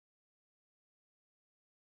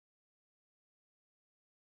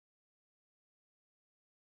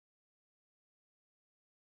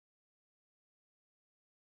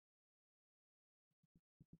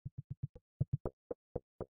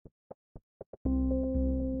Rather,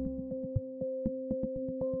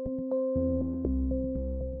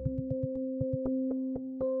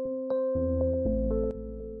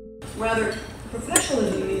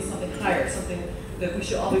 professionalism means something higher, something that we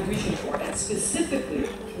should all be reaching for. And specifically,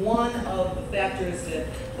 one of the factors that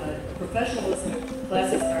professionalism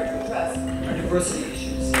classes are to address are diversity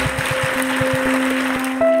issues.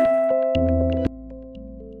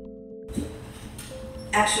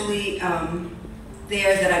 Actually,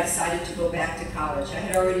 there that I decided to go back to college. I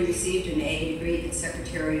had already received an AA degree in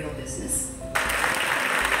secretarial business.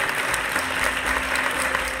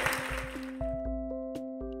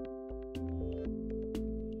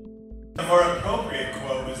 A more appropriate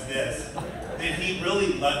quote was this, that he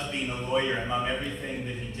really loved being a lawyer among everything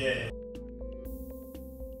that he did.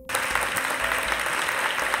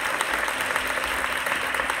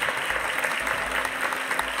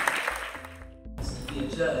 To be a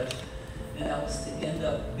judge, and that was to end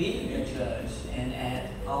up being a judge and at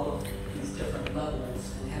all of these different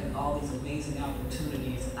levels and having all these amazing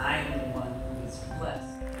opportunities. I am the one who is blessed.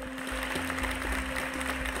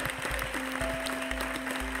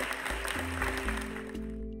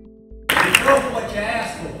 What you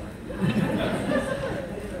asked for.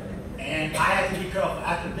 And I had to be careful.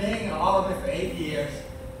 After being an alderman for 8 years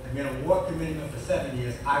and being a ward committeeman for 7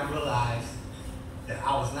 years, I realized that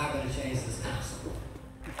I was not going to change this council.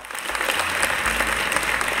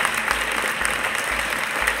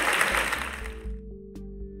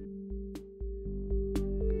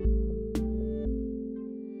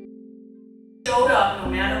 Showed up no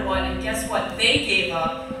matter what, and guess what? They gave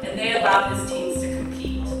up, and they allowed this team